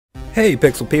Hey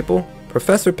Pixel people,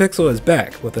 Professor Pixel is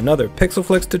back with another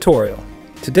PXLFLX tutorial.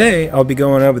 Today I'll be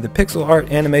going over the pixel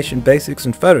art animation basics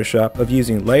in Photoshop of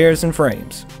using layers and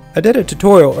frames. I did a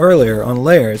tutorial earlier on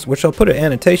layers which I'll put an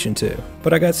annotation to,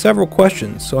 but I got several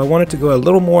questions so I wanted to go a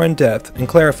little more in depth and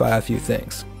clarify a few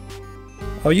things.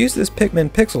 I'll use this Pikmin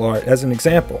pixel art as an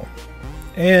example,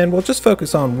 and we'll just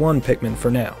focus on one Pikmin for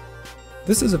now.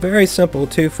 This is a very simple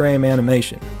 2-frame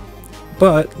animation.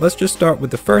 But let's just start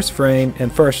with the first frame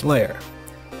and first layer.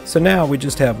 So now we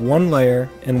just have one layer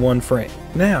and one frame.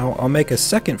 Now I'll make a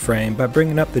second frame by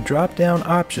bringing up the drop down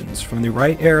options from the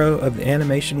right arrow of the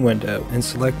animation window and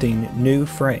selecting New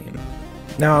Frame.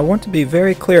 Now I want to be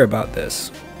very clear about this.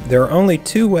 There are only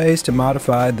two ways to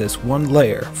modify this one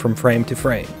layer from frame to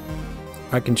frame.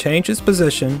 I can change its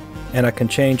position and I can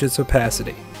change its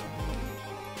opacity.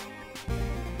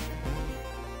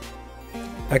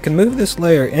 I can move this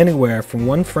layer anywhere from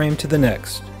one frame to the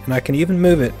next, and I can even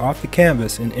move it off the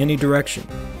canvas in any direction.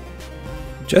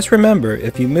 Just remember,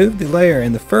 if you move the layer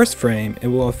in the first frame, it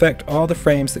will affect all the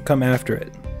frames that come after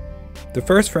it. The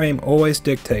first frame always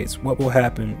dictates what will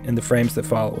happen in the frames that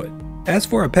follow it. As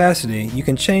for opacity, you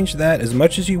can change that as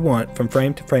much as you want from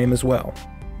frame to frame as well.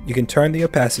 You can turn the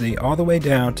opacity all the way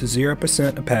down to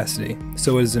 0% opacity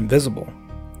so it is invisible,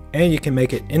 and you can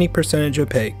make it any percentage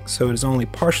opaque so it is only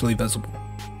partially visible.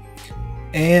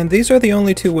 And these are the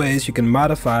only two ways you can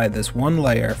modify this one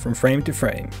layer from frame to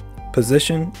frame: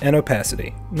 position and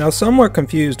opacity. Now some were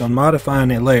confused on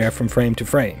modifying a layer from frame to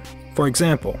frame. For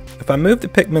example, if I move the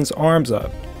Pikmin's arms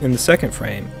up in the second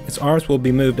frame, its arms will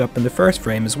be moved up in the first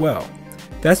frame as well.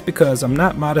 That's because I'm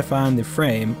not modifying the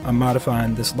frame, I'm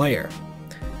modifying this layer.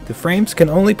 The frames can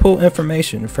only pull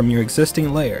information from your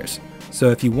existing layers, so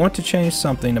if you want to change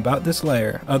something about this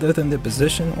layer other than the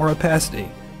position or opacity,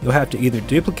 you'll have to either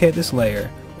duplicate this layer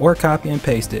or copy and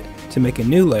paste it to make a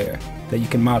new layer that you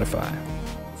can modify.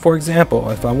 For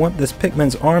example, if I want this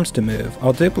Pikmin's arms to move,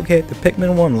 I'll duplicate the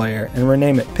Pikmin 1 layer and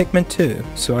rename it Pikmin 2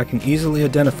 so I can easily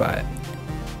identify it.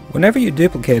 Whenever you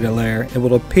duplicate a layer, it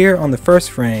will appear on the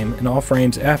first frame and all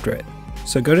frames after it.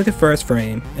 So go to the first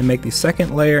frame and make the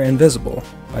second layer invisible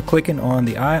by clicking on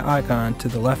the eye icon to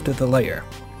the left of the layer.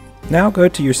 Now go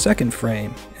to your second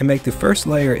frame and make the first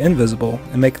layer invisible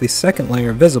and make the second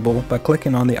layer visible by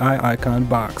clicking on the eye icon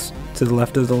box to the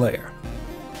left of the layer.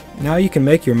 Now you can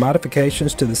make your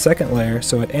modifications to the second layer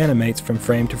so it animates from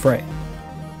frame to frame.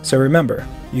 So remember,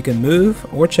 you can move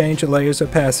or change a layer's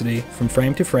opacity from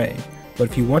frame to frame, but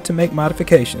if you want to make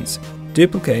modifications,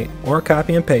 duplicate or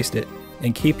copy and paste it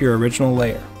and keep your original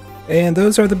layer. And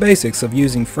those are the basics of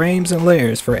using frames and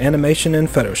layers for animation in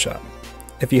Photoshop.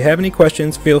 If you have any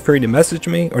questions, feel free to message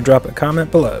me or drop a comment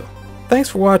below. Thanks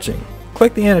for watching.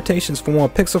 Click the annotations for more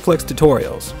PXLFLX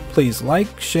tutorials. Please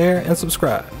like, share, and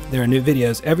subscribe. There are new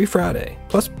videos every Friday,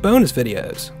 plus bonus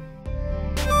videos.